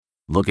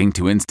Looking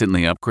to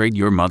instantly upgrade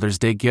your Mother's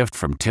Day gift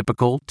from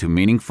typical to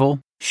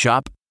meaningful?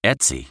 Shop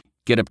Etsy.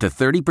 Get up to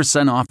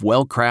 30% off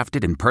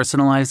well-crafted and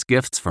personalized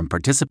gifts from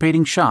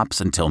participating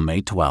shops until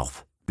May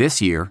 12th. This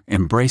year,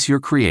 embrace your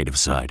creative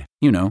side.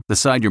 You know, the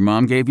side your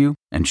mom gave you.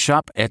 And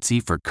shop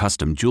Etsy for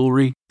custom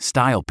jewelry,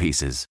 style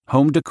pieces,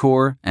 home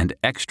decor, and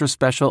extra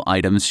special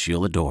items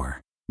she'll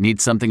adore.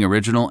 Need something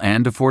original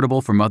and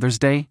affordable for Mother's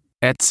Day?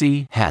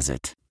 Etsy has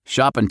it.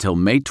 Shop until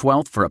May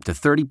 12th for up to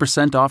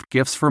 30% off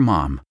gifts for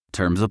mom.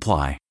 Terms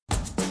apply.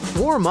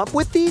 Warm up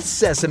with these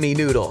sesame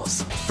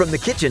noodles. From the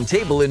kitchen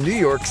table in New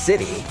York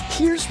City,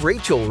 here's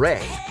Rachel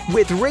Ray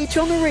with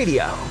Rachel on the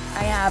Radio.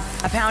 I have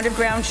a pound of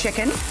ground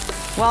chicken.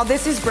 While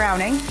this is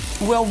browning,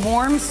 we'll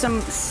warm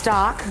some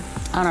stock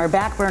on our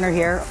back burner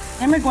here.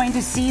 Then we're going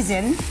to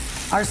season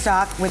our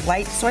stock with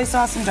light soy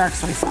sauce and dark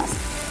soy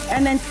sauce.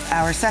 And then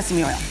our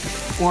sesame oil,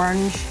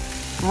 orange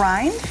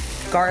rind,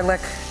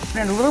 garlic,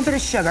 and a little bit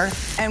of sugar.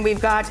 And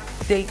we've got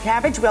the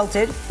cabbage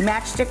wilted,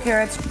 matchstick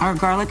carrots, our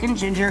garlic and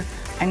ginger,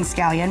 and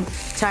scallion.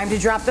 Time to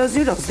drop those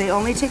noodles. They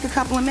only take a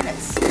couple of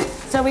minutes.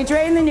 So we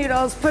drain the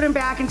noodles, put them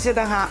back into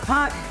the hot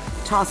pot,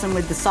 toss them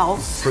with the salt.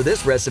 For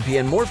this recipe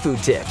and more food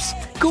tips,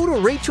 go to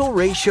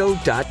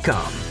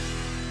RachelRayShow.com.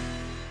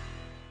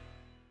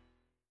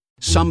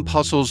 Some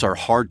puzzles are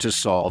hard to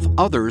solve,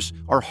 others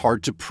are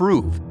hard to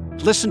prove.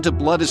 Listen to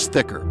Blood is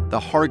Thicker, The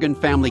Hargan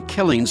Family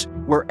Killings,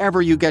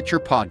 wherever you get your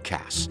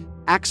podcasts.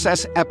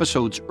 Access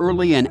episodes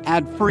early and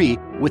ad-free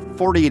with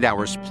 48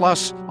 Hours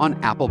Plus on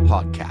Apple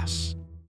Podcasts.